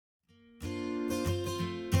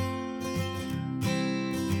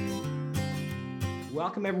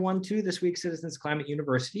Welcome everyone to this week's Citizens Climate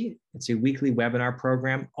University. It's a weekly webinar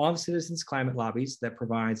program of Citizens Climate Lobbies that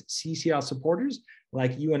provides CCL supporters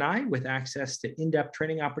like you and I with access to in-depth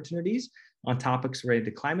training opportunities on topics related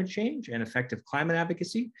to climate change and effective climate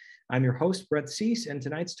advocacy. I'm your host, Brett Cease, and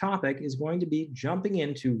tonight's topic is going to be jumping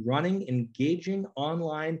into running engaging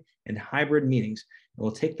online and hybrid meetings. And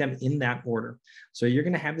we'll take them in that order. So you're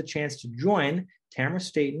going to have the chance to join Tamara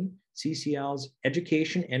Staten, CCL's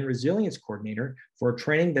Education and Resilience Coordinator, for a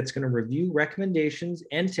training that's going to review recommendations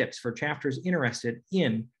and tips for chapters interested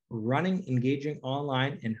in running engaging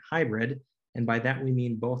online and hybrid. And by that, we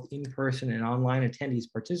mean both in-person and online attendees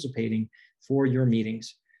participating for your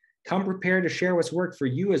meetings. Come prepared to share what's worked for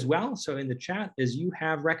you as well. So in the chat, as you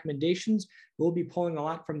have recommendations, we'll be pulling a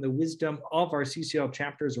lot from the wisdom of our CCL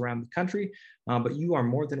chapters around the country, but you are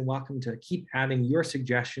more than welcome to keep adding your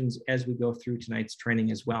suggestions as we go through tonight's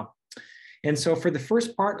training as well. And so for the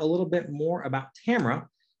first part, a little bit more about Tamara,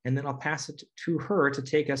 and then I'll pass it to her to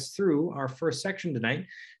take us through our first section tonight.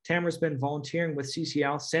 Tamara's been volunteering with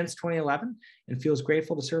CCL since 2011 and feels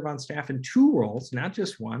grateful to serve on staff in two roles, not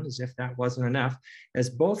just one, as if that wasn't enough, as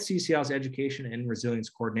both CCL's Education and Resilience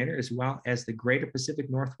Coordinator, as well as the Greater Pacific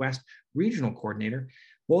Northwest Regional Coordinator,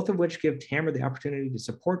 both of which give Tamara the opportunity to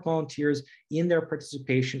support volunteers in their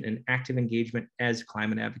participation and active engagement as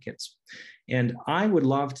climate advocates. And I would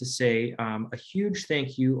love to say a huge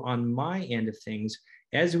thank you on my end of things.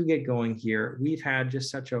 As we get going here, we've had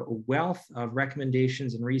just such a wealth of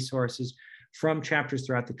recommendations and resources from chapters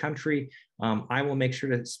throughout the country. I will make sure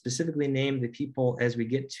to specifically name the people as we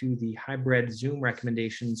get to the hybrid Zoom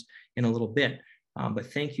recommendations in a little bit. But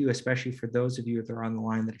thank you, especially for those of you that are on the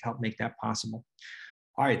line that have helped make that possible.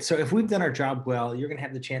 All right, so if we've done our job well, you're going to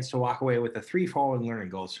have the chance to walk away with the three following learning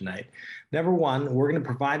goals tonight. Number one, we're going to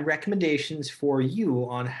provide recommendations for you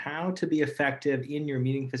on how to be effective in your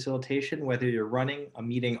meeting facilitation, whether you're running a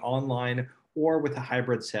meeting online or with a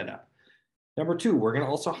hybrid setup. Number two, we're going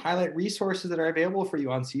to also highlight resources that are available for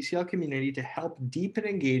you on CCL Community to help deepen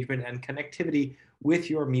engagement and connectivity with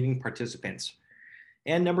your meeting participants.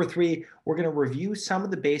 And number three, we're going to review some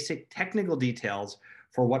of the basic technical details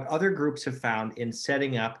for what other groups have found in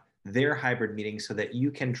setting up their hybrid meetings so that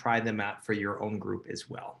you can try them out for your own group as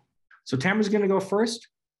well. So Tamara's going to go first.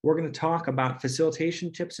 We're going to talk about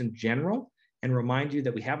facilitation tips in general and remind you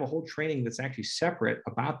that we have a whole training that's actually separate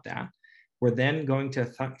about that. We're then going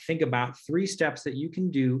to think about 3 steps that you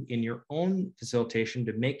can do in your own facilitation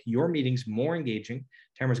to make your meetings more engaging.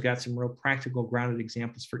 Tamara's got some real practical grounded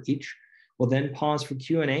examples for each. We'll then pause for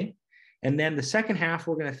Q&A. And then the second half,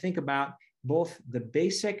 we're going to think about both the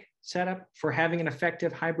basic setup for having an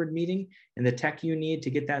effective hybrid meeting and the tech you need to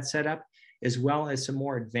get that set up, as well as some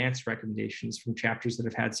more advanced recommendations from chapters that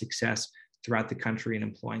have had success throughout the country in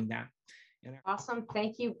employing that. Awesome.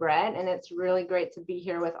 Thank you, Brett. And it's really great to be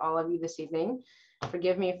here with all of you this evening.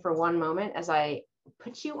 Forgive me for one moment as I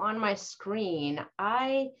put you on my screen.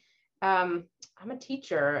 I'm a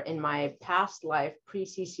teacher in my past life,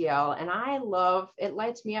 pre-CCL, and it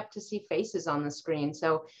lights me up to see faces on the screen.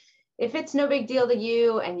 So if it's no big deal to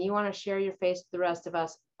you and you want to share your face with the rest of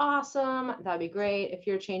us, awesome. That'd be great. If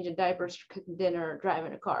you're changing diapers, cooking dinner,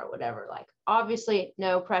 driving a car, whatever, like obviously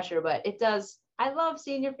no pressure, but it does. I love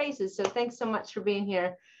seeing your faces. So thanks so much for being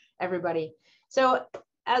here, everybody. So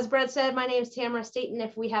as Brett said, my name is Tamara Staten.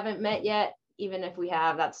 If we haven't met yet, even if we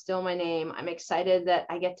have, that's still my name. I'm excited that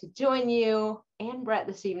I get to join you and Brett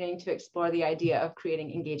this evening to explore the idea of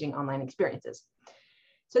creating engaging online experiences.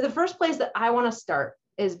 So the first place that I want to start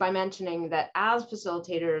is by mentioning that as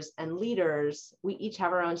facilitators and leaders, we each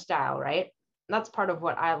have our own style, right? And that's part of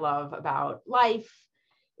what I love about life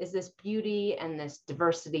is this beauty and this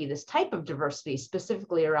diversity, this type of diversity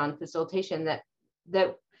specifically around facilitation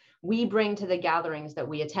that we bring to the gatherings that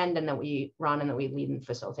we attend and that we run and that we lead and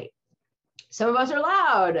facilitate. Some of us are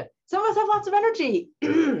loud. Some of us have lots of energy.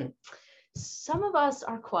 Some of us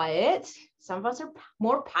are quiet. Some of us are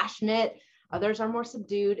more passionate. Others are more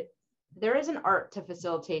subdued. There is an art to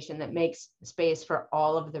facilitation that makes space for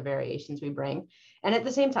all of the variations we bring. And at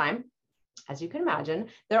the same time, as you can imagine,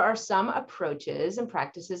 there are some approaches and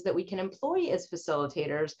practices that we can employ as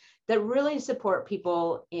facilitators that really support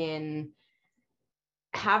people in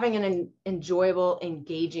having an enjoyable,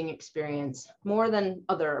 engaging experience more than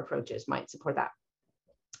other approaches might support that.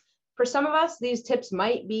 For some of us, these tips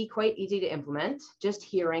might be quite easy to implement. Just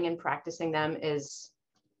hearing and practicing them is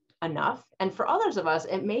enough. And for others of us,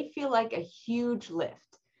 it may feel like a huge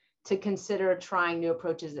lift to consider trying new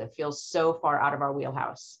approaches that feel so far out of our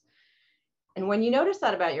wheelhouse. And when you notice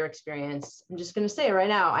that about your experience, I'm just going to say right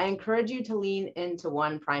now, I encourage you to lean into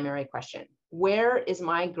one primary question. Where is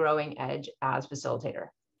my growing edge as facilitator?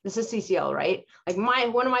 This is CCL, right? Like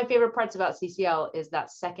one of my favorite parts about CCL is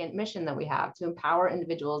that second mission that we have to empower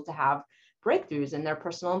individuals to have breakthroughs in their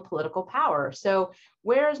personal and political power. So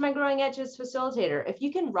where is my growing edge as facilitator? If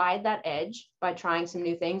you can ride that edge by trying some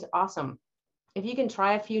new things, awesome. If you can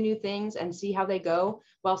try a few new things and see how they go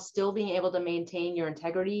while still being able to maintain your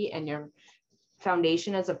integrity and your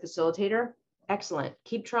foundation as a facilitator, excellent.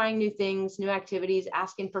 Keep trying new things, new activities,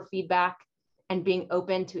 asking for feedback, and being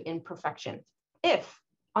open to imperfection. If,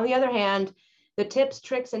 on the other hand, the tips,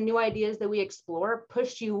 tricks, and new ideas that we explore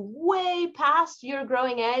push you way past your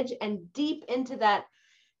growing edge and deep into that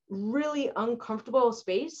really uncomfortable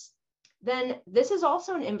space, then this is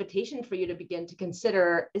also an invitation for you to begin to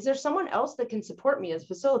consider, is there someone else that can support me as a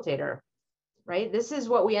facilitator, right? This is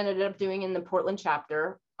what we ended up doing in the Portland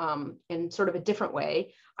chapter in sort of a different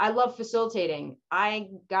way. I love facilitating. I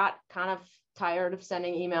got kind of tired of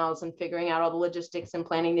sending emails and figuring out all the logistics and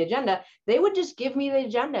planning the agenda. They would just give me the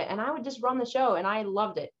agenda and I would just run the show, and I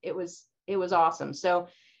loved it. It was awesome. So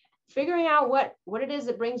figuring out what it is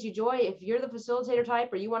that brings you joy. If you're the facilitator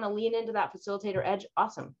type or you want to lean into that facilitator edge,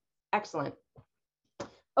 awesome. Excellent.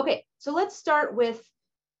 Okay, so let's start with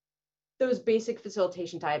those basic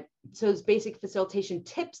facilitation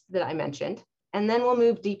tips that I mentioned, and then we'll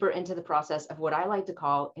move deeper into the process of what I like to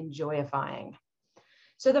call enjoyifying.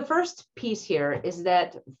 So the first piece here is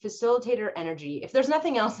that facilitator energy, if there's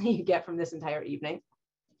nothing else that you get from this entire evening,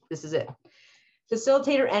 this is it.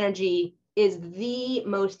 Facilitator energy is the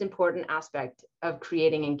most important aspect of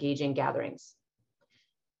creating engaging gatherings.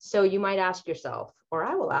 So you might ask yourself, or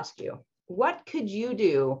I will ask you, what could you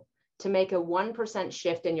do to make a 1%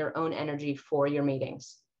 shift in your own energy for your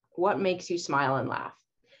meetings? What makes you smile and laugh?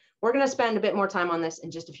 We're going to spend a bit more time on this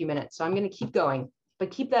in just a few minutes, so I'm going to keep going,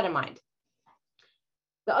 but keep that in mind.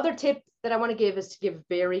 The other tip that I want to give is to give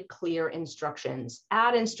very clear instructions.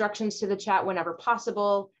 Add instructions to the chat whenever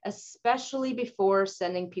possible, especially before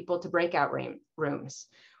sending people to breakout rooms.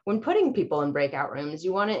 When putting people in breakout rooms,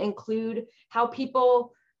 you want to include how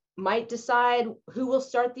people might decide who will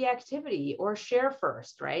start the activity or share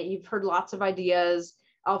first, right? You've heard lots of ideas,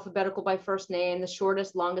 alphabetical by first name, the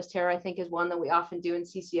shortest, longest hair, I think, is one that we often do in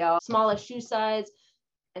CCL, smallest shoe size,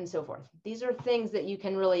 and so forth. These are things that you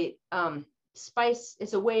can really spice.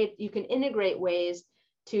 It's a way you can integrate ways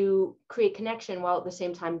to create connection while at the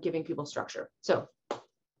same time giving people structure. So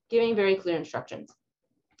giving very clear instructions.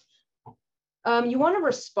 You want to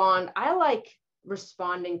respond. I like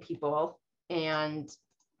responding people and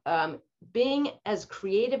being as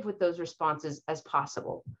creative with those responses as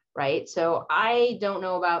possible, right? So I don't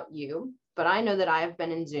know about you, but I know that I have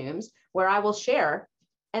been in Zooms where I will share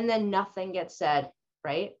and then nothing gets said,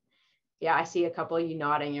 right? Yeah, I see a couple of you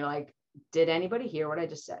nodding. You're like, did anybody hear what I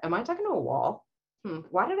just said? Am I talking to a wall?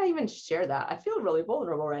 Why did I even share that? I feel really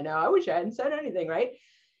vulnerable right now. I wish I hadn't said anything, right?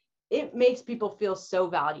 It makes people feel so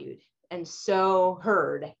valued and so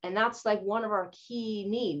heard. And that's like one of our key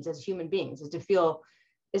needs as human beings is to feel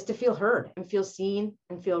heard and feel seen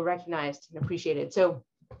and feel recognized and appreciated. So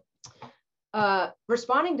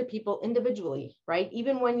responding to people individually, right?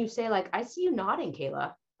 Even when you say like, I see you nodding,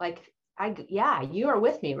 Kayla, like, yeah, you are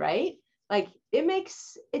with me, right? Like it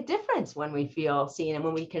makes a difference when we feel seen and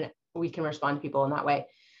when we can respond to people in that way.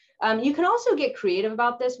 You can also get creative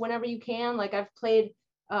about this whenever you can. Like I've played,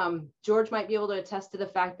 George might be able to attest to the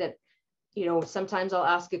fact that, you know, sometimes I'll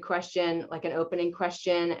ask a question, like an opening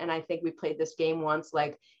question. And I think we played this game once,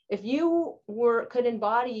 like if you could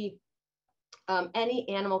embody any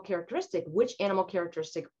animal characteristic, which animal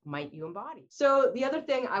characteristic might you embody? So the other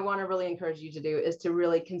thing I want to really encourage you to do is to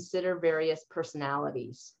really consider various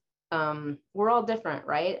personalities. We're all different,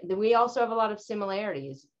 right? We also have a lot of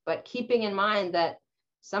similarities, but keeping in mind that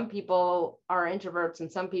some people are introverts and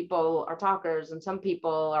some people are talkers and some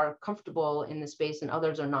people are comfortable in the space and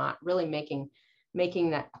others are not, really making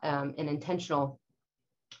that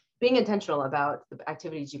being intentional about the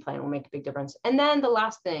activities you plan will make a big difference. And then the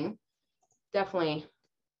last thing, definitely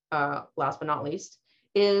last but not least,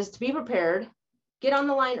 is to be prepared. Get on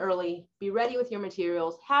the line early, be ready with your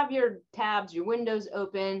materials, have your tabs, your windows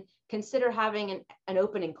open, consider having an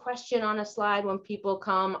opening question on a slide when people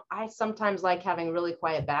come. I sometimes like having really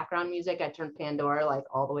quiet background music. I turn Pandora like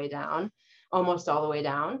all the way down, almost all the way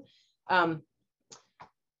down.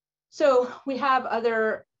 So we have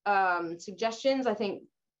other suggestions. I think,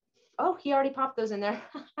 oh, he already popped those in there.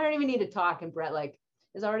 I don't even need to talk and Brett like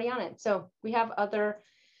is already on it. So we have other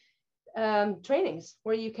trainings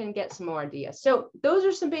where you can get some more ideas. So those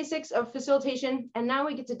are some basics of facilitation. And now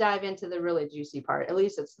we get to dive into the really juicy part. At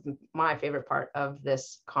least it's my favorite part of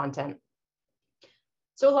this content.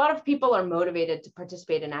 So a lot of people are motivated to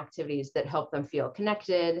participate in activities that help them feel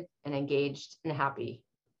connected and engaged and happy.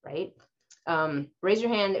 right? Raise your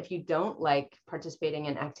hand if you don't like participating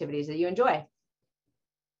in activities that you enjoy.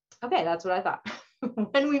 Okay, that's what I thought.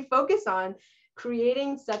 When we focus on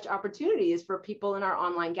creating such opportunities for people in our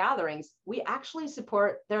online gatherings, we actually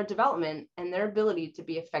support their development and their ability to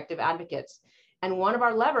be effective advocates. And one of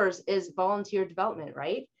our levers is volunteer development,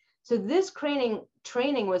 right? So this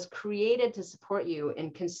training was created to support you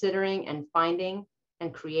in considering and finding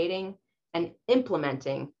and creating and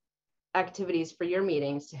implementing activities for your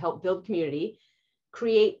meetings to help build community,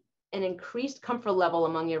 create an increased comfort level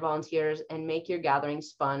among your volunteers, and make your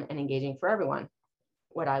gatherings fun and engaging for everyone.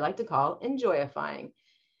 What I like to call enjoyifying.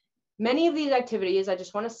 Many of these activities, I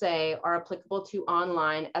just want to say, are applicable to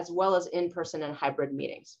online as well as in-person and hybrid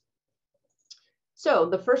meetings. So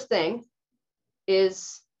the first thing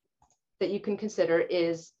is that you can consider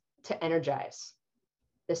is to energize.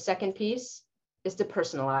 The second piece is to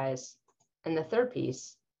personalize. And the third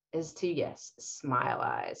piece is to, yes,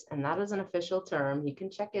 smilize. And that is an official term. You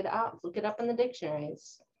can check it out, look it up in the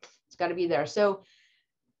dictionaries. It's got to be there. So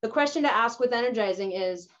the question to ask with energizing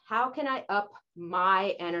is, how can I up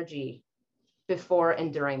my energy before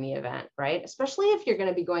and during the event, right? Especially if you're going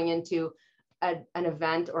to be going into an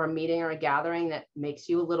event or a meeting or a gathering that makes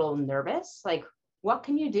you a little nervous. Like, what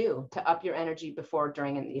can you do to up your energy before,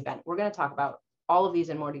 during, and the event? We're going to talk about all of these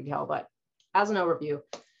in more detail, but as an overview,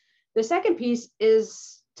 the second piece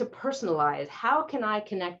is to personalize. How can I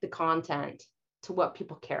connect the content to what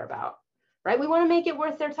people care about? Right? We want to make it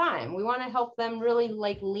worth their time. We want to help them really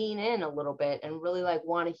like lean in a little bit and really like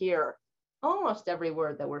want to hear almost every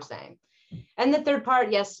word that we're saying. And the third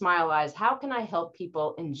part, yes, smilize. How can I help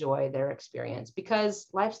people enjoy their experience? Because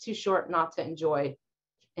life's too short not to enjoy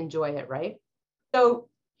it, right? So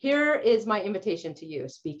here is my invitation to you.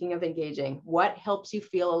 Speaking of engaging, what helps you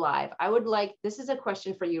feel alive? This is a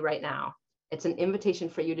question for you right now. It's an invitation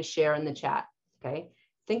for you to share in the chat, okay?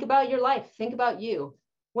 Think about your life. Think about you.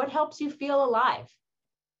 What helps you feel alive?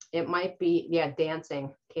 It might be, yeah,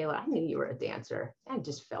 dancing. Kayla, I knew you were a dancer. I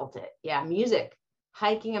just felt it. Yeah, music,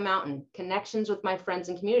 hiking a mountain, connections with my friends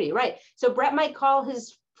and community, right? So Brett might call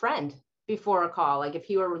his friend before a call, like if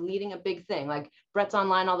he were leading a big thing, like Brett's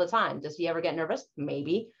online all the time. Does he ever get nervous?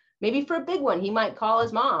 Maybe for a big one, he might call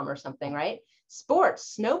his mom or something, right?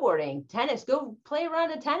 Sports, snowboarding, tennis, go play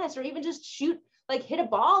around a tennis, or even just hit a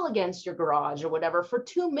ball against your garage or whatever for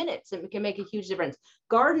 2 minutes. It can make a huge difference.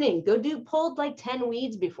 Gardening, pull like 10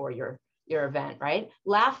 weeds before your event, right?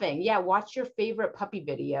 Laughing, yeah, watch your favorite puppy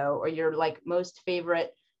video or your like most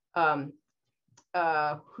favorite,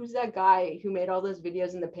 who's that guy who made all those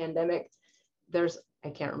videos in the pandemic? I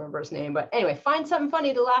can't remember his name, but anyway, find something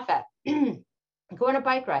funny to laugh at. Go on a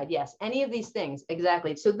bike ride, yes, any of these things,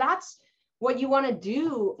 exactly. So that's what you want to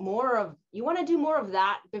do more of. You want to do more of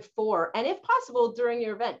that before, and if possible during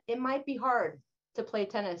your event. It might be hard to play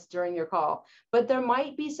tennis during your call, but there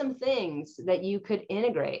might be some things that you could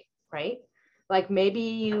integrate, right? Like maybe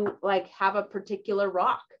you like have a particular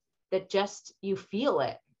rock that just, you feel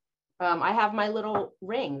it. I have my little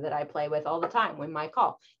ring that I play with all the time when my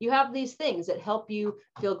call. You have these things that help you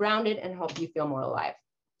feel grounded and help you feel more alive.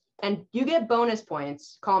 And you get bonus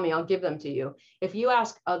points. Call me, I'll give them to you. If you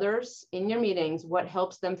ask others in your meetings what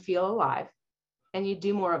helps them feel alive, and you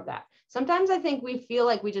do more of that. Sometimes I think we feel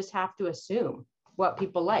like we just have to assume what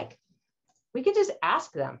people like. We could just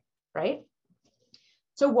ask them, right?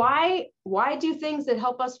 So why do things that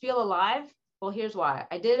help us feel alive? Well, here's why.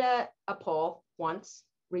 I did a poll once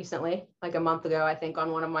recently, like a month ago, I think,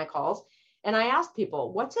 on one of my calls. And I asked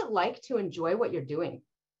people, what's it like to enjoy what you're doing?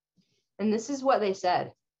 And this is what they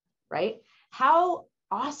said, right? How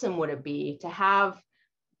awesome would it be to have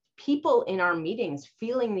people in our meetings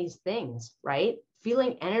feeling these things, right?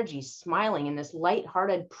 Feeling energy, smiling in this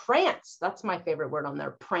lighthearted prance. That's my favorite word on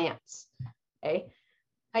there, prance, okay?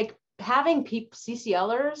 Like having people,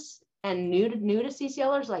 CCLers and new to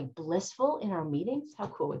CCLers, like blissful in our meetings. How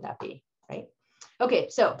cool would that be, right? Okay,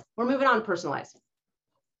 so we're moving on to personalize.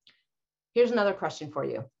 Here's another question for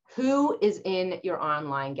you. Who is in your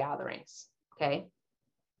online gatherings, okay?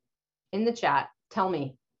 In the chat, tell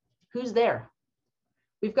me, who's there?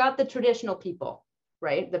 We've got the traditional people,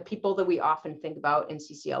 right? The people that we often think about in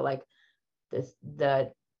CCL, like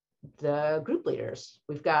the group leaders.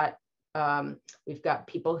 We've got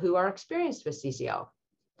people who are experienced with CCL.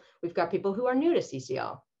 We've got people who are new to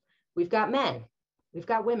CCL. We've got men. We've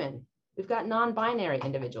got women. We've got non-binary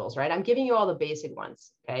individuals, right? I'm giving you all the basic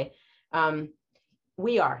ones, okay?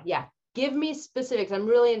 Give me specifics. I'm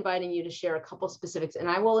really inviting you to share a couple specifics, and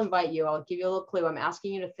I will invite you. I'll give you a little clue. I'm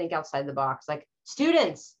asking you to think outside the box, like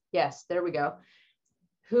students. Yes, there we go.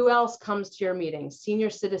 Who else comes to your meetings? Senior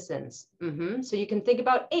citizens. So you can think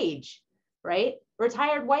about age. right?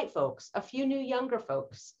 Retired white folks, a few new younger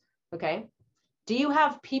folks, okay? Do you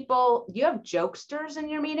have jokesters in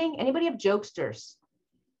your meeting? Anybody have jokesters?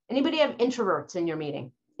 Anybody have introverts in your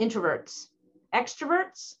meeting? Introverts,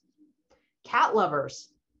 extroverts, cat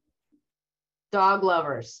lovers, dog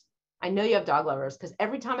lovers. I know you have dog lovers because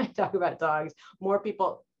every time I talk about dogs, more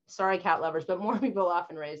people, sorry, cat lovers, but more people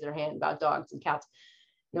often raise their hand about dogs and cats.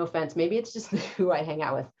 No offense. Maybe it's just who I hang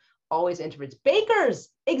out with. Always introverts. Bakers,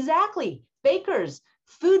 exactly. Bakers,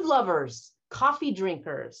 food lovers, coffee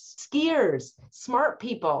drinkers, skiers, smart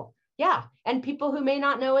people. Yeah. And people who may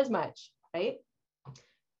not know as much, right?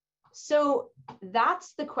 So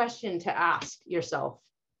that's the question to ask yourself,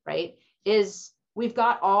 right? Is we've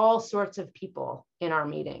got all sorts of people in our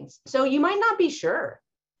meetings. So you might not be sure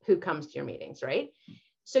who comes to your meetings, right?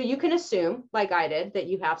 So you can assume, like I did, that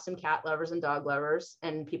you have some cat lovers and dog lovers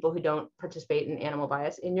and people who don't participate in animal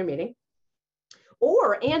bias in your meeting.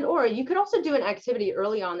 Or you could also do an activity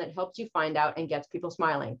early on that helps you find out and gets people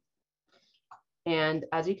smiling. And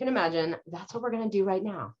as you can imagine, that's what we're going to do right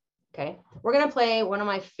now. Okay. We're going to play one of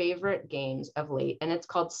my favorite games of late, and it's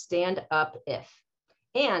called Stand Up If.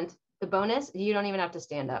 And the bonus, you don't even have to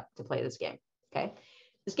stand up to play this game. Okay.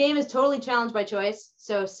 This game is totally challenge by choice.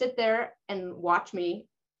 So sit there and watch me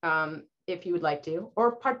if you would like to,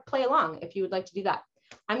 or play along if you would like to do that.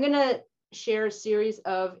 I'm going to share a series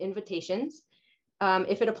of invitations.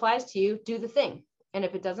 If it applies to you, do the thing. And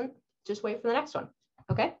if it doesn't, just wait for the next one.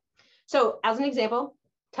 Okay. So as an example,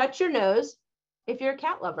 touch your nose if you're a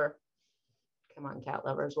cat lover. Come on, cat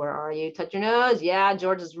lovers, where are you? Touch your nose. Yeah,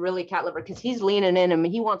 George is really cat lover because he's leaning in and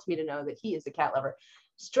he wants me to know that he is a cat lover.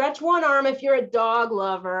 Stretch one arm if you're a dog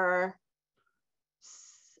lover.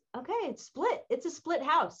 Okay, it's split. It's a split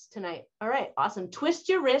house tonight. All right, awesome. Twist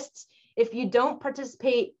your wrists if you don't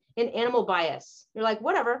participate in animal bias. You're like,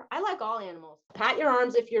 whatever, I like all animals. Pat your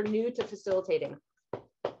arms if you're new to facilitating.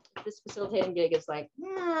 This facilitating gig is like,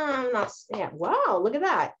 I'm not, yeah, wow, look at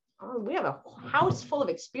that. Oh, we have a house full of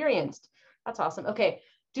experienced. That's awesome. Okay,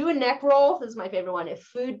 do a neck roll. This is my favorite one. If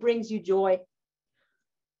food brings you joy.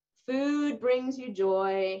 Food brings you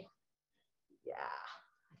joy. Yeah,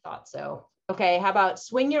 I thought so. Okay, how about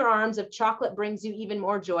swing your arms if chocolate brings you even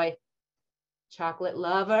more joy. Chocolate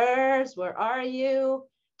lovers, where are you?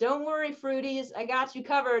 Don't worry, fruities, I got you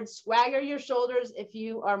covered. Swagger your shoulders if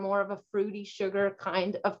you are more of a fruity sugar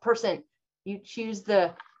kind of person. You choose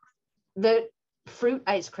the fruit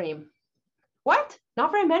ice cream. What?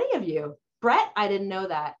 Not very many of you. Brett, I didn't know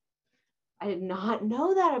that. I did not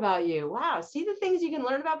know that about you. Wow. See the things you can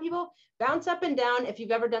learn about people? Bounce up and down if you've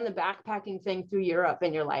ever done the backpacking thing through Europe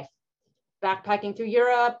in your life. Backpacking through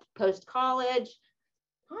Europe, post-college.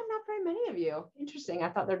 Oh, not very many of you. Interesting. I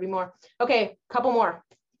thought there'd be more. Okay, couple more.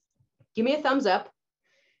 Give me a thumbs up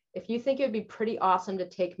if you think it would be pretty awesome to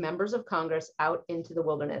take members of Congress out into the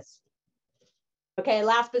wilderness. Okay,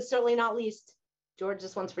 last but certainly not least, George,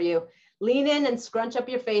 this one's for you. Lean in and scrunch up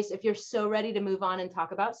your face if you're so ready to move on and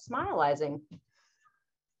talk about smilizing.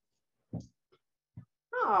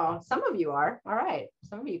 Oh, some of you are. All right.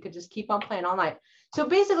 Some of you could just keep on playing all night. So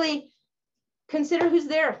basically, consider who's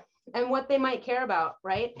there and what they might care about,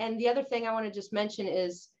 right? And the other thing I want to just mention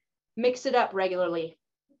is mix it up regularly,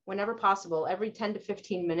 whenever possible, every 10 to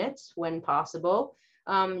 15 minutes when possible.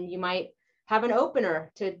 You might have an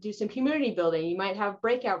opener to do some community building. You might have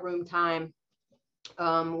breakout room time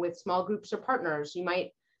with small groups or partners. You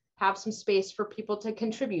might have some space for people to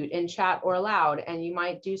contribute in chat or aloud, and you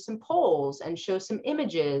might do some polls and show some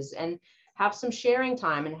images and have some sharing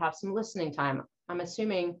time and have some listening time. I'm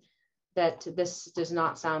assuming that this does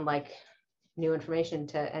not sound like new information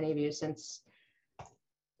to any of you, since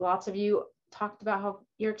lots of you talked about how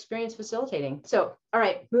your experience facilitating. So, all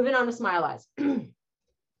right, moving on to Smile Eyes.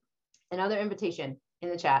 Another invitation in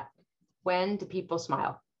the chat. When do people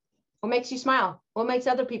smile? What makes you smile? What makes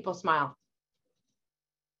other people smile?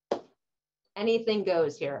 Anything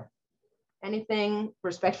goes here. Anything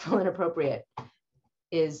respectful and appropriate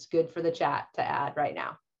is good for the chat to add right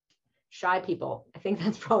now. Shy people. I think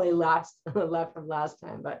that's probably left from last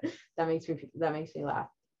time, but that makes me laugh.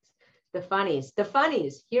 The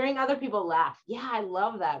funnies, hearing other people laugh. Yeah, I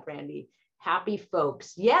love that, Brandy. Happy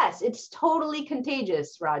folks. Yes, it's totally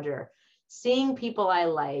contagious, Roger. Seeing people I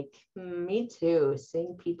like. Me too.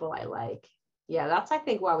 Seeing people I like. Yeah, that's, I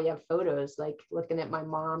think, why we have photos, like looking at my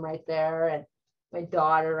mom right there and my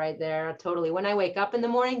daughter right there. Totally. When I wake up in the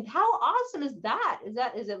morning, how awesome is that?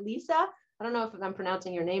 Is it Lisa? I don't know if I'm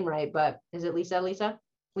pronouncing your name right, but is it Lisa? Lisa?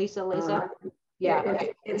 Yeah.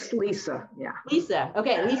 Okay. It's Lisa. Yeah. Lisa.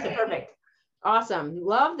 Okay. Lisa. Perfect. Awesome.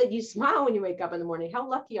 Love that you smile when you wake up in the morning. How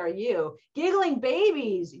lucky are you? Giggling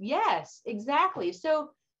babies. Yes, exactly.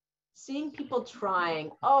 So Seeing people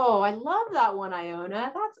trying. Oh, I love that one,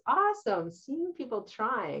 Iona. That's awesome. Seeing people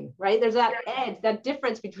trying, right? There's that edge, that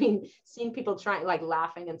difference between seeing people trying, like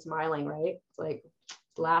laughing and smiling, right? It's like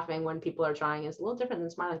laughing when people are trying is a little different than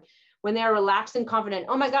smiling. When they are relaxed and confident.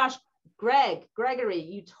 Oh my gosh, Gregory,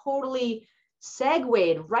 you totally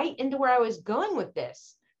segued right into where I was going with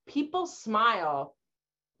this. People smile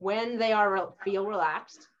when they feel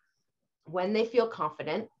relaxed, when they feel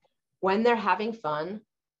confident, when they're having fun,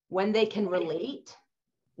 when they can relate,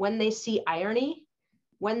 when they see irony,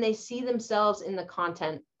 when they see themselves in the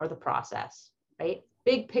content or the process, right?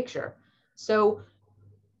 Big picture. So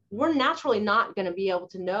we're naturally not going to be able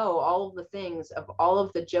to know all of the things of all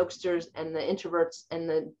of the jokesters and the introverts and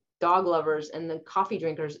the dog lovers and the coffee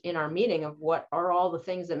drinkers in our meeting of what are all the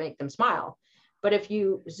things that make them smile. But if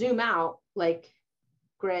you zoom out, like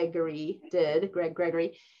Greg Gregory,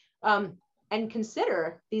 and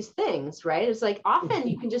consider these things, right? It's like often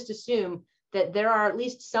you can just assume that there are at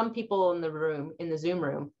least some people in the Zoom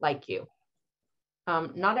room like you.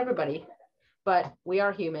 Not everybody, but we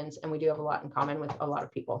are humans and we do have a lot in common with a lot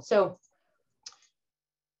of people. So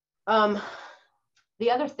the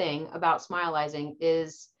other thing about smilizing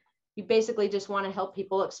is you basically just want to help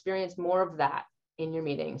people experience more of that in your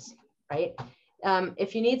meetings, right?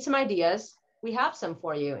 If you need some ideas, we have some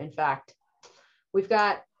for you. In fact, we've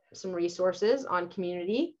got some resources on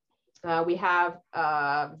community. We have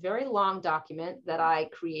a very long document that I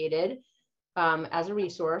created as a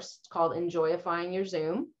resource called Enjoyifying Your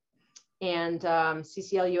Zoom, and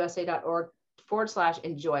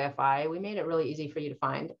cclusa.org/enjoyify. We made it really easy for you to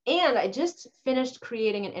find. And I just finished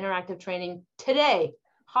creating an interactive training today,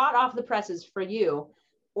 hot off the presses for you,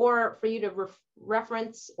 or for you to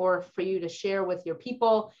reference or for you to share with your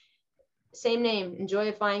people. Same name,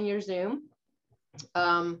 Enjoyifying Your Zoom.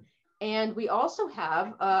 And we also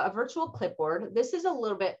have a virtual clipboard. This is a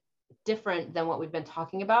little bit different than what we've been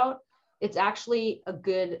talking about. It's actually a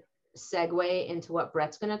good segue into what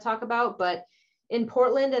Brett's going to talk about. But in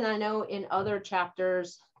Portland, and I know in other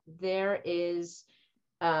chapters, there is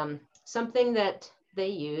something that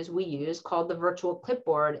we use called the virtual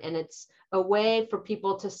clipboard. And it's a way for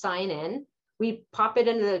people to sign in. We pop it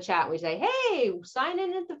into the chat. We say, hey, sign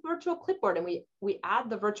in at the virtual clipboard. And we add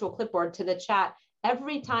the virtual clipboard to the chat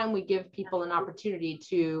every time we give people an opportunity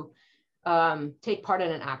to take part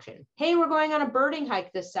in an action. Hey, we're going on a birding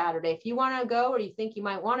hike this Saturday. If you want to go or you think you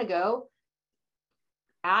might want to go,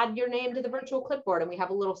 add your name to the virtual clipboard. And we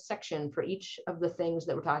have a little section for each of the things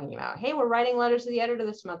that we're talking about. Hey, we're writing letters to the editor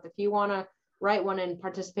this month. If you want to write one and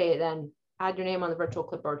participate, then add your name on the virtual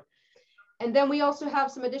clipboard. And then we also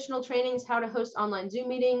have some additional trainings, how to host online Zoom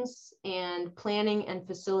meetings and planning and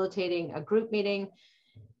facilitating a group meeting.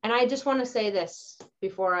 And I just want to say this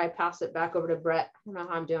before I pass it back over to Brett. I don't know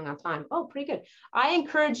how I'm doing on time. Oh, pretty good. I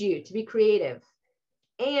encourage you to be creative.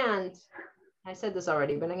 And I said this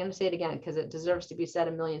already, but I'm going to say it again because it deserves to be said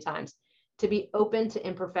a million times. To be open to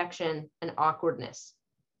imperfection and awkwardness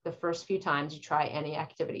the first few times you try any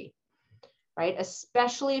activity, right?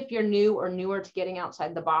 Especially if you're new or newer to getting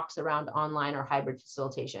outside the box around online or hybrid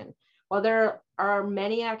facilitation. While there are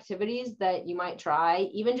many activities that you might try,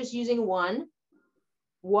 even just using one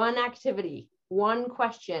activity, one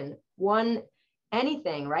question,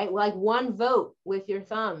 anything, right? Like one vote with your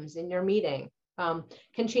thumbs in your meeting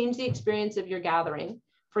can change the experience of your gathering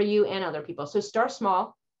for you and other people. So start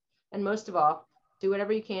small, and most of all, do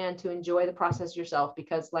whatever you can to enjoy the process yourself,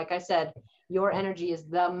 because like I said, your energy is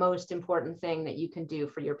the most important thing that you can do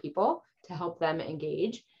for your people to help them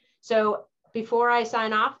engage. So before I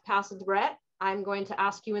sign off, pass it to Brett, I'm going to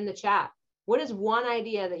ask you in the chat, what is one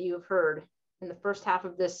idea that you have heard in the first half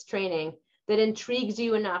of this training that intrigues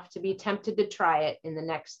you enough to be tempted to try it in the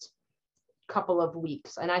next couple of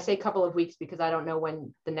weeks? And I say couple of weeks because I don't know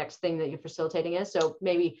when the next thing that you're facilitating is. So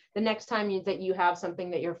maybe the next time that you have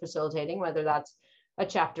something that you're facilitating, whether that's a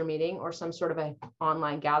chapter meeting or some sort of an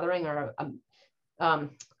online gathering, or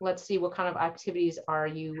let's see, what kind of activities are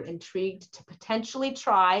you intrigued to potentially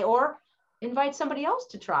try, or invite somebody else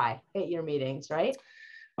to try at your meetings, right?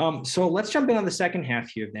 So let's jump in on the second half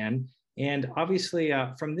here then. And obviously,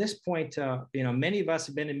 from this point, many of us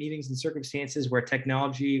have been in meetings and circumstances where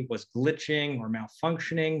technology was glitching or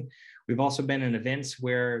malfunctioning. We've also been in events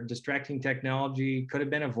where distracting technology could have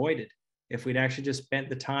been avoided if we'd actually just spent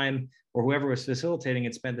the time, or whoever was facilitating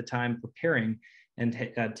it spent the time preparing and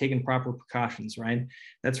taking proper precautions, right?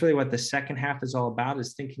 That's really what the second half is all about,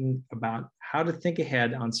 is thinking about how to think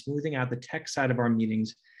ahead on smoothing out the tech side of our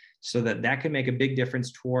meetings so that that can make a big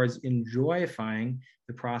difference towards enjoyifying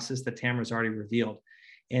the process that Tamara's already revealed.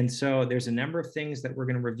 And so there's a number of things that we're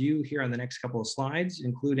going to review here on the next couple of slides,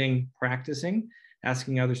 including practicing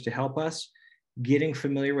asking others to help us, getting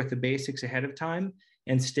familiar with the basics ahead of time,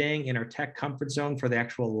 and staying in our tech comfort zone for the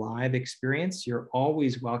actual live experience. You're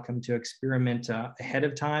always welcome to experiment ahead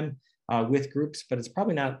of time with groups, but it's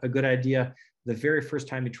probably not a good idea the very first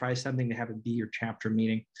time you try something to have it be your chapter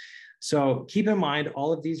meeting. So keep in mind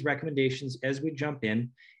all of these recommendations as we jump in.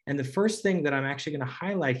 And the first thing that I'm actually going to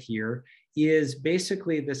highlight here is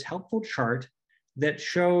basically this helpful chart that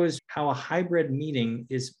shows how a hybrid meeting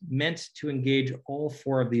is meant to engage all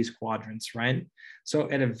 4 of these quadrants, right? So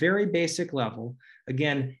at a very basic level,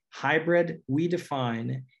 again, hybrid we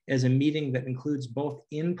define as a meeting that includes both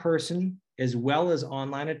in-person as well as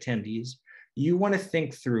online attendees. You want to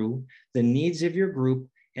think through the needs of your group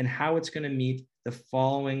and how it's going to meet the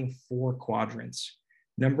following 4 quadrants.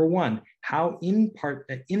 Number 1, how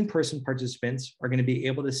in-person participants are going to be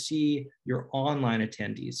able to see your online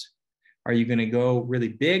attendees. Are you going to go really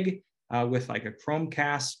big with like a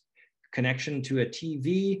Chromecast connection to a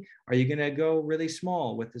TV? Are you going to go really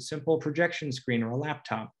small with a simple projection screen or a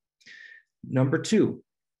laptop? Number 2,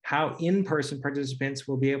 how in-person participants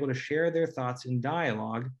will be able to share their thoughts in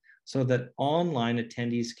dialogue so that online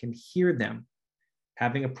attendees can hear them.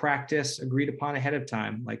 Having a practice agreed upon ahead of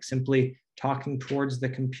time, like simply talking towards the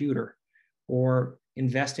computer, or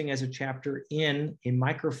investing as a chapter in a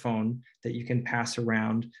microphone that you can pass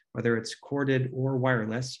around, whether it's corded or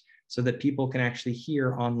wireless, so that people can actually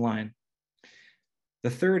hear online. The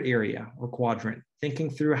third area or quadrant, thinking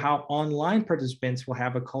through how online participants will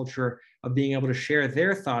have a culture of being able to share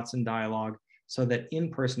their thoughts and dialogue so that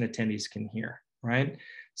in-person attendees can hear, right?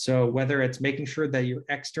 So whether it's making sure that your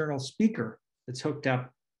external speaker that's hooked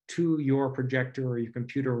up to your projector or your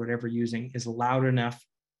computer or whatever you're using is loud enough,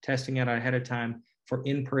 testing it ahead of time for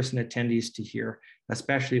in-person attendees to hear,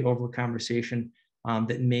 especially over conversation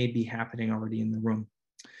that may be happening already in the room.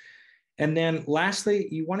 And then lastly,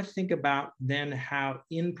 you want to think about then how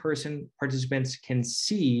in-person participants can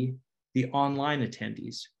see the online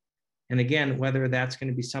attendees. And again, whether that's going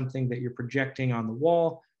to be something that you're projecting on the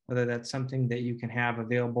wall, whether that's something that you can have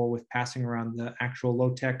available with passing around the actual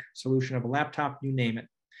low-tech solution of a laptop, you name it.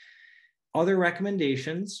 Other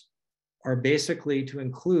recommendations are basically to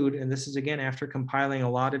include, and this is again after compiling a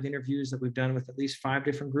lot of interviews that we've done with at least 5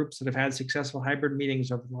 different groups that have had successful hybrid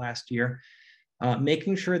meetings over the last year,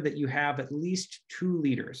 making sure that you have at least 2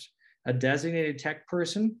 leaders, a designated tech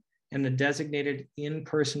person and a designated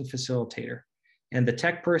in-person facilitator. And the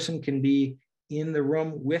tech person can be in the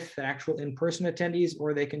room with the actual in-person attendees,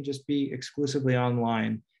 or they can just be exclusively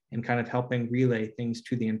online and kind of helping relay things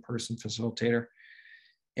to the in-person facilitator.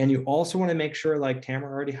 And you also want to make sure, like Tamara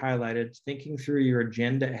already highlighted, thinking through your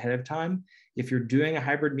agenda ahead of time. If you're doing a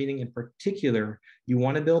hybrid meeting in particular, you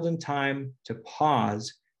want to build in time to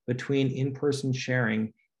pause between in-person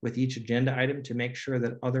sharing with each agenda item to make sure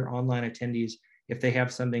that other online attendees, if they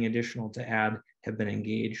have something additional to add, have been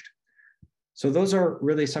engaged. So those are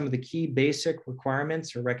really some of the key basic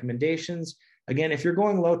requirements or recommendations. Again, if you're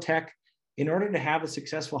going low tech, in order to have a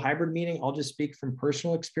successful hybrid meeting, I'll just speak from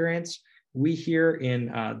personal experience. We here in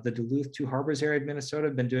the Duluth Two Harbors area of Minnesota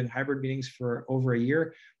have been doing hybrid meetings for over a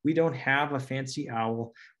year. We don't have a fancy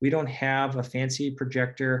owl. We don't have a fancy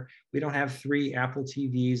projector. We don't have 3 Apple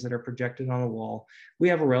TVs that are projected on a wall. We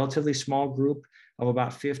have a relatively small group of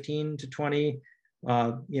about 15 to 20,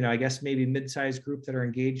 I guess maybe mid-sized group that are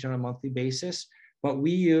engaged on a monthly basis, but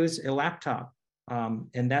we use a laptop.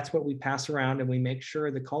 And that's what we pass around, and we make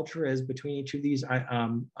sure the culture is between each of these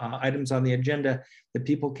items on the agenda that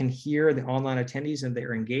people can hear the online attendees and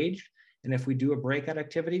they're engaged. And if we do a breakout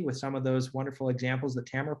activity with some of those wonderful examples that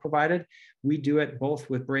Tamara provided, we do it both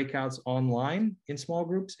with breakouts online in small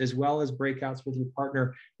groups, as well as breakouts with your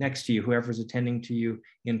partner next to you, whoever's attending to you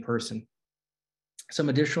in person. Some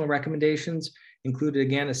additional recommendations included,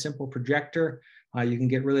 again, a simple projector. You can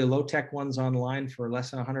get really low-tech ones online for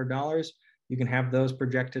less than $100. You can have those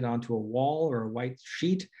projected onto a wall or a white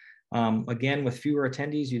sheet. Again, with fewer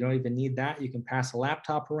attendees, you don't even need that. You can pass a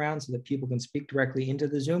laptop around so that people can speak directly into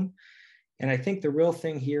the Zoom. And I think the real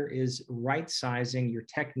thing here is right-sizing your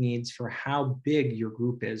tech needs for how big your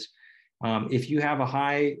group is. If you have a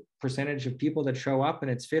high percentage of people that show up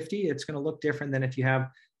and it's 50, it's going to look different than if you have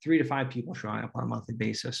 3 to 5 people showing up on a monthly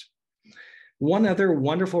basis. One other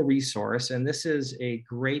wonderful resource, and this is a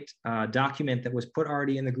great document that was put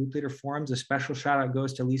already in the group leader forums. A special shout out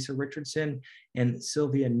goes to Lisa Richardson and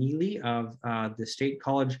Sylvia Neely of the State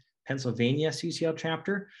College Pennsylvania CCL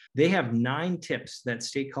chapter. They have 9 tips that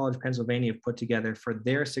State College Pennsylvania have put together for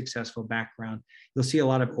their successful background. You'll see a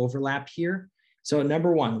lot of overlap here. So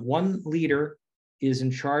number 1, one leader is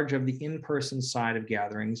in charge of the in-person side of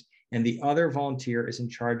gatherings, and the other volunteer is in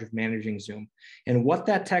charge of managing Zoom. And what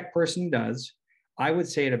that tech person does I would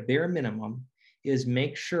say at a bare minimum is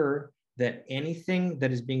make sure that anything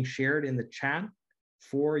that is being shared in the chat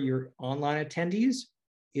for your online attendees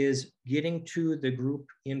is getting to the group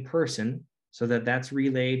in person so that that's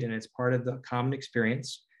relayed and it's part of the common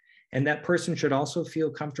experience. And that person should also feel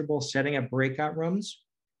comfortable setting up breakout rooms,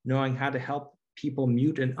 knowing how to help people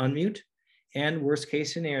mute and unmute. And worst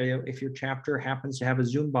case scenario, if your chapter happens to have a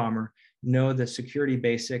Zoom bomber, know the security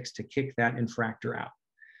basics to kick that infractor out.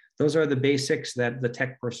 Those are the basics that the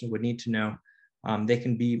tech person would need to know. They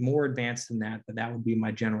can be more advanced than that, but that would be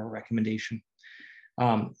my general recommendation.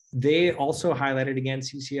 They also highlighted again,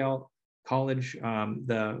 CCL College,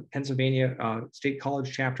 the Pennsylvania State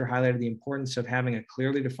College chapter highlighted the importance of having a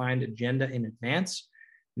clearly defined agenda in advance,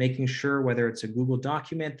 making sure whether it's a Google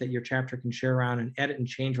document that your chapter can share around and edit and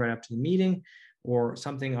change right up to the meeting, or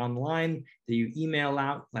something online that you email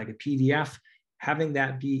out like a PDF, having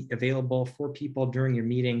that be available for people during your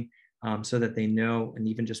meeting so that they know, and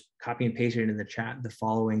even just copy and paste it in the chat, the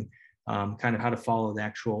following kind of how to follow the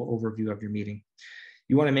actual overview of your meeting.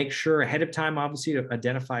 You want to make sure ahead of time, obviously, to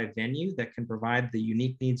identify a venue that can provide the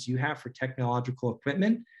unique needs you have for technological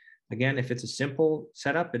equipment. Again, if it's a simple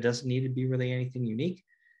setup, it doesn't need to be really anything unique.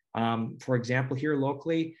 For example, here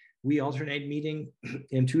locally, we alternate meeting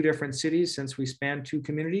in 2 different cities since we span 2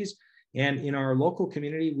 communities. And in our local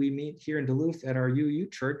community, we meet here in Duluth at our UU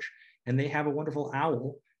church, and they have a wonderful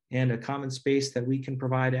owl and a common space that we can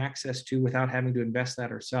provide access to without having to invest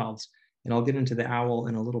that ourselves. And I'll get into the owl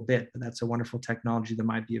in a little bit, but that's a wonderful technology that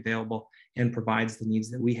might be available and provides the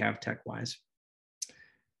needs that we have tech-wise.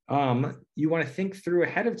 You want to think through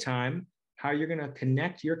ahead of time how you're going to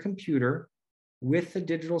connect your computer with the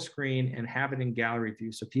digital screen and have it in gallery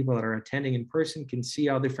view so people that are attending in person can see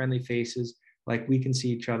all the friendly faces like we can see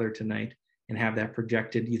each other tonight, and have that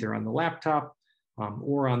projected either on the laptop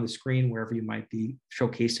or on the screen wherever you might be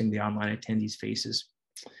showcasing the online attendees' faces.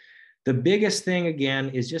 The biggest thing, again,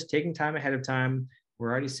 is just taking time ahead of time. We're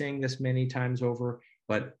already saying this many times over,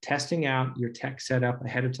 but testing out your tech setup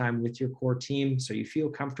ahead of time with your core team so you feel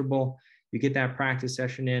comfortable, you get that practice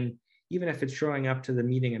session in, even if it's showing up to the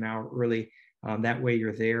meeting an hour early. That way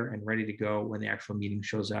you're there and ready to go when the actual meeting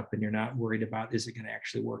shows up and you're not worried about, is it going to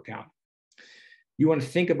actually work out? You want to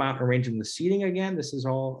think about arranging the seating again. This is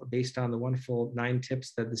all based on the wonderful 9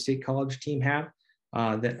 tips that the State College team have.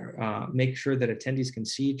 That make sure that attendees can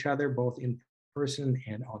see each other both in person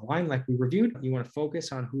and online like we reviewed. You want to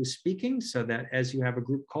focus on who's speaking so that as you have a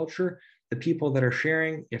group culture, the people that are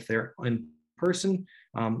sharing, if they're in person,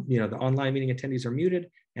 the online meeting attendees are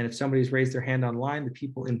muted. And if somebody's raised their hand online, the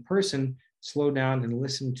people in person slow down and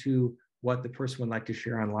listen to what the person would like to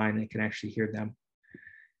share online and can actually hear them.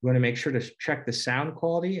 You want to make sure to check the sound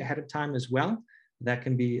quality ahead of time as well. That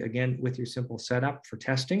can be, again, with your simple setup for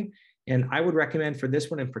testing. And I would recommend for this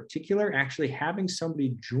one in particular, actually having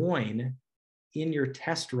somebody join in your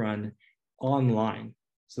test run online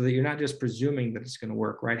so that you're not just presuming that it's going to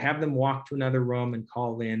work, right? Have them walk to another room and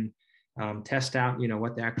call in, test out,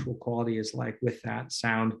 what the actual quality is like with that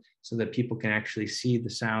sound so that people can actually see the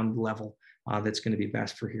sound level that's going to be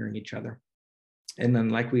best for hearing each other. And then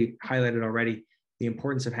like we highlighted already, the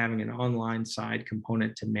importance of having an online side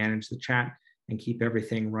component to manage the chat and keep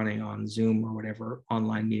everything running on Zoom or whatever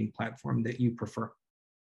online meeting platform that you prefer.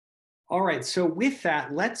 All right, so with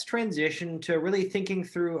that, let's transition to really thinking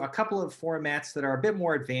through a couple of formats that are a bit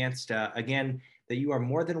more advanced, again, that you are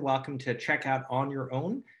more than welcome to check out on your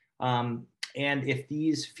own. And if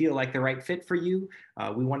these feel like the right fit for you,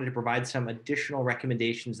 we wanted to provide some additional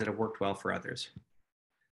recommendations that have worked well for others.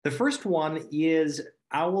 The first one is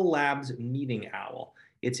Owl Labs Meeting Owl.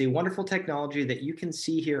 It's a wonderful technology that you can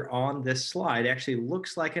see here on this slide. It actually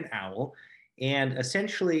looks like an owl. And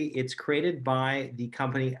essentially, it's created by the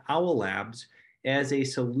company Owl Labs as a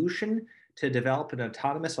solution to develop an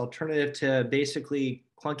autonomous alternative to basically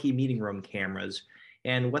clunky meeting room cameras.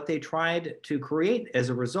 And what they tried to create as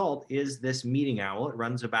a result is this meeting owl. It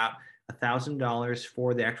runs about $1,000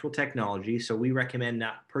 for the actual technology. So we recommend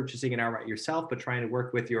not purchasing it outright yourself, but trying to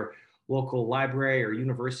work with your local library or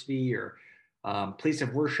university or place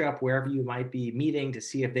of worship, wherever you might be meeting, to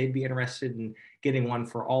see if they'd be interested in getting one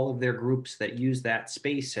for all of their groups that use that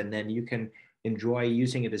space. And then you can enjoy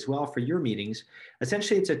using it as well for your meetings.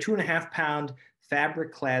 Essentially, it's a 2.5-pound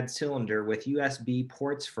fabric-clad cylinder with USB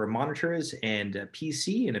ports for monitors and a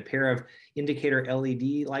PC and a pair of indicator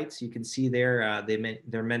LED lights. You can see there,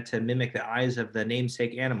 they're meant to mimic the eyes of the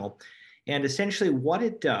namesake animal. And essentially what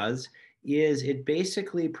it does is it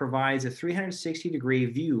basically provides a 360-degree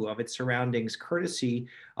view of its surroundings courtesy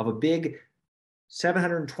of a big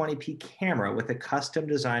 720p camera with a custom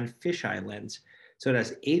designed fisheye lens. So it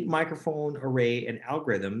has 8 microphone array and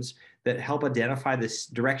algorithms that help identify this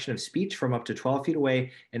direction of speech from up to 12 feet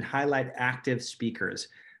away and highlight active speakers,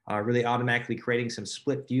 really automatically creating some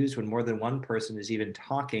split views when more than one person is even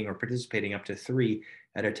talking or participating up to 3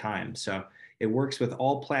 at a time. So it works with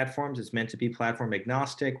all platforms. It's meant to be platform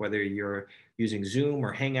agnostic, whether you're using Zoom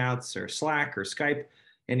or Hangouts or Slack or Skype,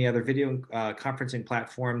 any other video conferencing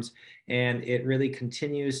platforms. And it really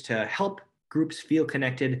continues to help groups feel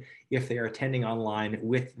connected if they are attending online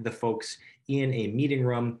with the folks in a meeting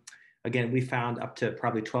room. Again, we found up to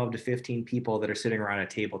probably 12 to 15 people that are sitting around a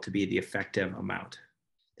table to be the effective amount.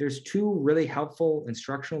 There's 2 really helpful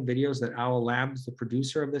instructional videos that Owl Labs, the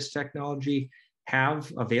producer of this technology,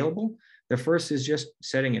 have available. The first is just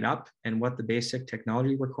setting it up and what the basic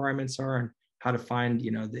technology requirements are and how to find,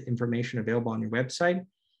 the information available on your website.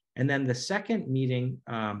 And then the second meeting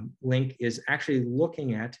link is actually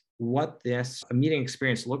looking at what this meeting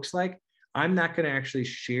experience looks like. I'm not going to actually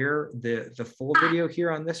share the full video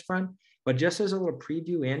here on this front, but just as a little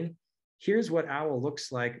preview here's what Owl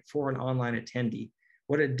looks like for an online attendee.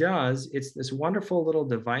 What it does, it's this wonderful little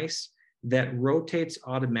device that rotates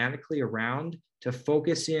automatically around to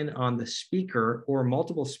focus in on the speaker or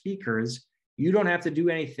multiple speakers. You don't have to do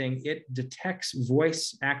anything. It detects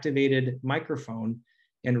voice activated microphone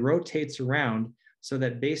and rotates around so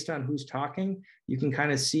that based on who's talking, you can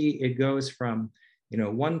kind of see it goes from,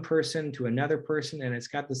 one person to another person, and it's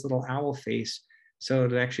got this little owl face. So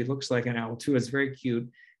it actually looks like an owl too. It's very cute.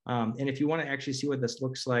 And if you want to actually see what this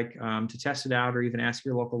looks like, to test it out or even ask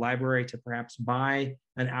your local library to perhaps buy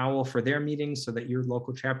an owl for their meetings so that your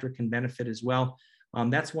local chapter can benefit as well.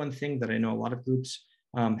 That's one thing that I know a lot of groups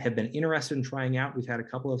have been interested in trying out. We've had a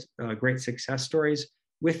couple of great success stories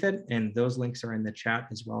with it, and those links are in the chat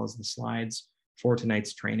as well as the slides for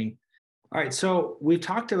tonight's training. All right, so we've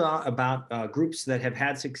talked about groups that have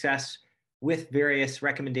had success with various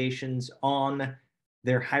recommendations on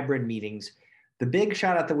their hybrid meetings. The big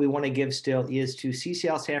shout out that we want to give still is to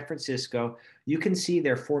CCL San Francisco. You can see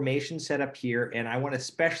their formation set up here, and I want to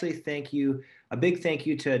especially a big thank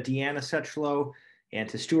you to Deanna Suchlow and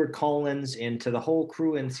to Stuart Collins and to the whole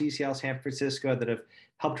crew in CCL San Francisco that have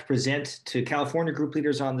helped present to California group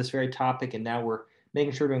leaders on this very topic, and now we're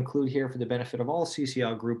making sure to include here for the benefit of all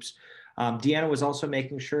CCL groups. Deanna was also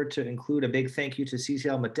making sure to include a big thank you to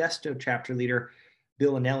CCL Modesto chapter leader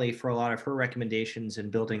Bill Anelli for a lot of her recommendations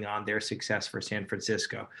and building on their success for San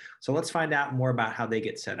Francisco. So let's find out more about how they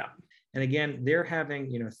get set up. And again, they're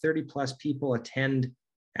having 30 plus people attend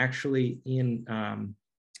actually in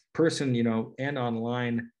person, and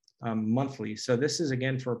online monthly. So this is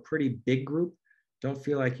again for a pretty big group. Don't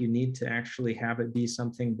feel like you need to actually have it be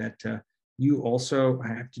something that you also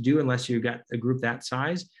have to do unless you've got a group that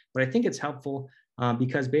size. But I think it's helpful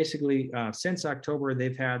because basically since October,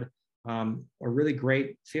 they've had a really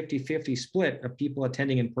great 50-50 split of people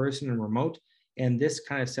attending in person and remote. And this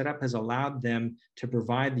kind of setup has allowed them to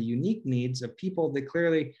provide the unique needs of people that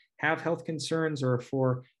clearly have health concerns or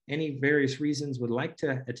for any various reasons would like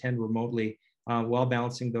to attend remotely while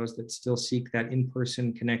balancing those that still seek that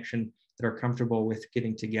in-person connection that are comfortable with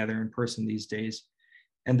getting together in person these days.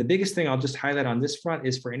 And the biggest thing I'll just highlight on this front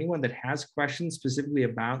is for anyone that has questions specifically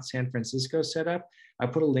about San Francisco setup, I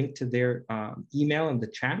put a link to their email in the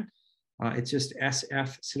chat. It's just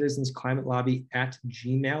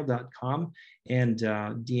sfcitizensclimatelobby@gmail.com. And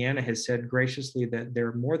Deanna has said graciously that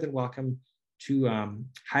they're more than welcome to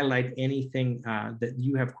highlight anything that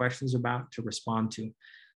you have questions about to respond to.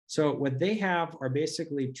 So what they have are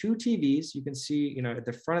basically 2 TVs. You can see, at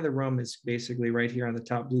the front of the room is basically right here on the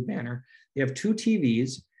top blue banner. They have 2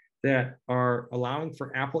 TVs that are allowing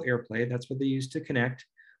for Apple AirPlay. That's what they use to connect.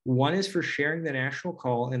 One is for sharing the national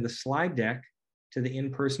call and the slide deck to the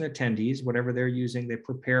in-person attendees, whatever they're using. They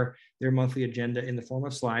prepare their monthly agenda in the form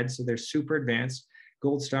of slides. So they're super advanced,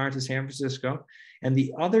 gold star to San Francisco. And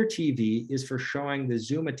the other TV is for showing the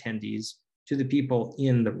Zoom attendees to the people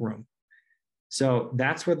in the room. So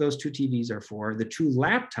that's what those 2 TVs are for. The 2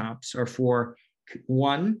 laptops are for,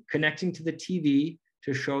 one, connecting to the TV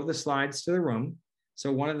to show the slides to the room.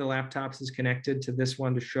 So one of the laptops is connected to this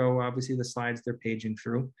one to show, obviously, the slides they're paging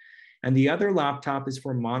through. And the other laptop is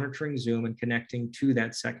for monitoring Zoom and connecting to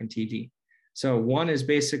that second TV. So one is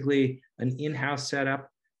basically an in-house setup,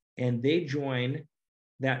 and they join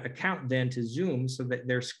that account then to Zoom so that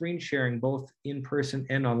they're screen sharing both in person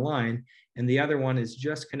and online. And the other one is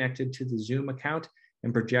just connected to the Zoom account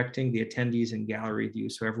and projecting the attendees in gallery view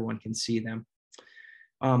so everyone can see them.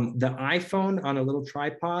 The iPhone on a little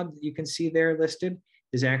tripod that you can see there listed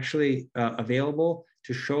is actually available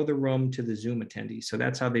to show the room to the Zoom attendees. So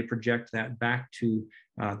that's how they project that back to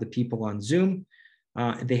the people on Zoom.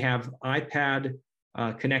 They have iPad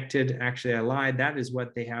connected. Actually, I lied. That is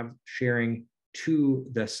what they have sharing to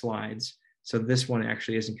the slides. So this one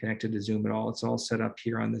actually isn't connected to Zoom at all. It's all set up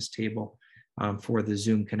here on this table for the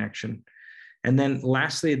Zoom connection. And then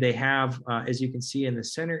lastly, they have, as you can see in the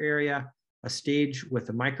center area, a stage with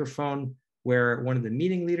a microphone where one of the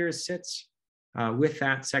meeting leaders sits with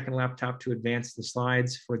that second laptop to advance the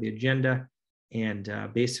slides for the agenda. And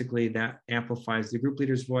basically that amplifies the group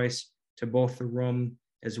leader's voice to both the room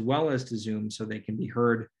as well as to Zoom so they can be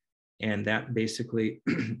heard. And that basically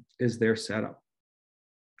is their setup.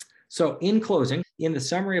 So in closing, in the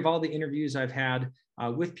summary of all the interviews I've had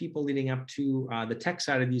with people leading up to the tech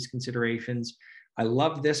side of these considerations, I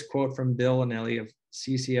love this quote from Bill and Ellie of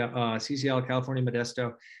CCL California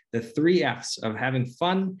Modesto, the 3 F's of having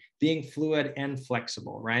fun, being fluid, and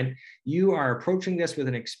flexible, right? You are approaching this with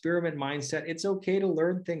an experiment mindset. It's okay to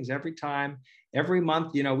learn things every time, every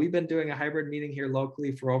month. You know, we've been doing a hybrid meeting here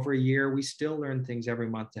locally for over a year. We still learn things every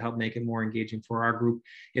month to help make it more engaging for our group.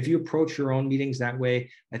 If you approach your own meetings that way,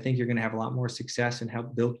 I think you're going to have a lot more success and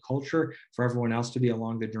help build culture for everyone else to be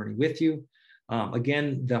along the journey with you.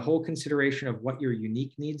 Again, the whole consideration of what your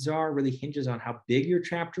unique needs are really hinges on how big your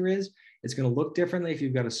chapter is. It's going to look differently if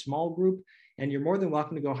you've got a small group, and you're more than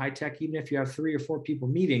welcome to go high tech, even if you have 3 or 4 people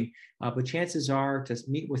meeting. But chances are to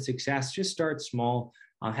meet with success, just start small.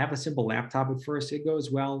 Have a simple laptop at first. It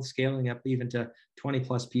goes well, scaling up even to 20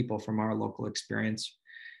 plus people from our local experience.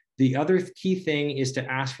 The other key thing is to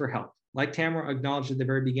ask for help. Like Tamara acknowledged at the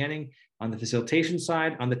very beginning, on the facilitation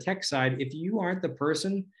side, on the tech side, if you aren't the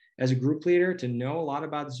person as a group leader to know a lot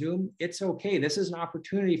about Zoom, it's okay. This is an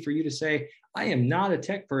opportunity for you to say, I am not a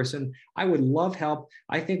tech person. I would love help.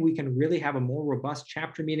 I think we can really have a more robust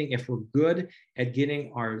chapter meeting if we're good at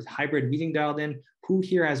getting our hybrid meeting dialed in. Who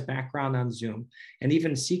here has background on Zoom? And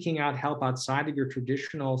even seeking out help outside of your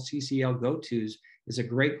traditional CCL go-tos is a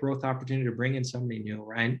great growth opportunity to bring in somebody new,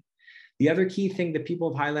 right? The other key thing that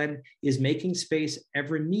people have highlighted is making space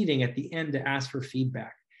every meeting at the end to ask for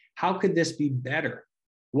feedback. How could this be better?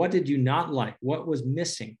 What did you not like? What was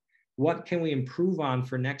missing? What can we improve on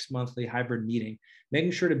for next monthly hybrid meeting?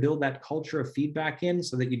 Making sure to build that culture of feedback in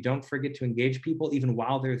so that you don't forget to engage people even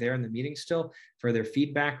while they're there in the meeting still for their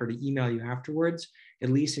feedback or to email you afterwards, at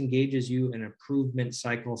least engages you in an improvement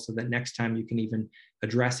cycle so that next time you can even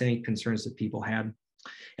address any concerns that people had.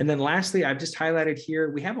 And then lastly, I've just highlighted here,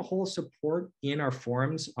 we have a whole support in our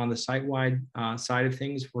forums on the site-wide side of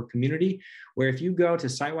things for community, where if you go to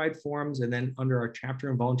site-wide forums and then under our chapter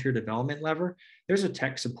and volunteer development lever, there's a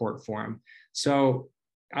tech support forum. So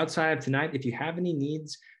outside of tonight, if you have any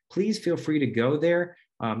needs, please feel free to go there.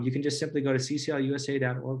 You can just simply go to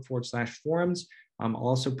cclusa.org/forums. I'll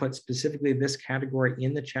also put specifically this category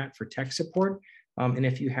in the chat for tech support. And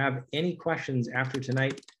if you have any questions after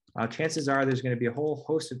tonight, chances are there's going to be a whole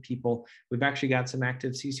host of people. We've actually got some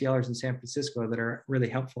active CCLers in San Francisco that are really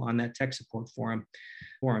helpful on that tech support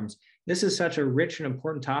forums. This is such a rich and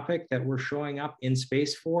important topic that we're showing up in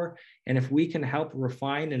space for. And if we can help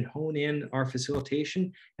refine and hone in our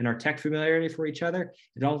facilitation and our tech familiarity for each other,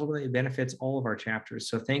 it ultimately benefits all of our chapters.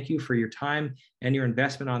 So thank you for your time and your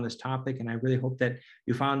investment on this topic. And I really hope that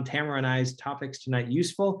you found Tamara and I's topics tonight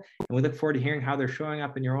useful. And we look forward to hearing how they're showing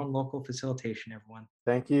up in your own local facilitation, everyone.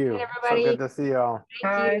 Thank you. Hey, everybody. So good to see you all.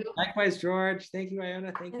 Thank you. Likewise, George. Thank you,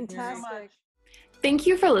 Iona. Thank you, Mary. Fantastic. Thank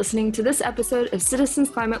you for listening to this episode of Citizens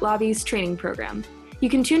Climate Lobby's training program.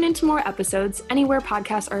 You can tune into more episodes anywhere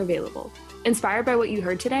podcasts are available. Inspired by what you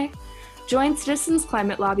heard today? Join Citizens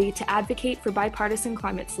Climate Lobby to advocate for bipartisan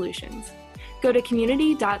climate solutions. Go to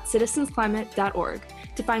community.citizensclimate.org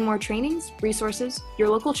to find more trainings, resources, your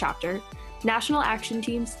local chapter, national action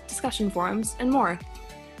teams, discussion forums, and more.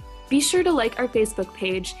 Be sure to like our Facebook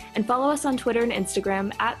page and follow us on Twitter and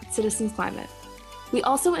Instagram @CitizensClimate. We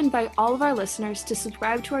also invite all of our listeners to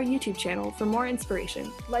subscribe to our YouTube channel for more inspiration.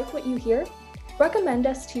 Like what you hear? Recommend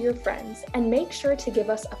us to your friends and make sure to give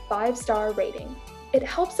us a 5-star rating. It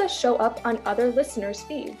helps us show up on other listeners'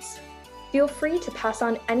 feeds. Feel free to pass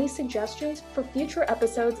on any suggestions for future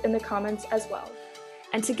episodes in the comments as well.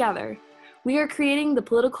 And together, we are creating the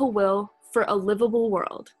political will for a livable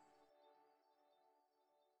world.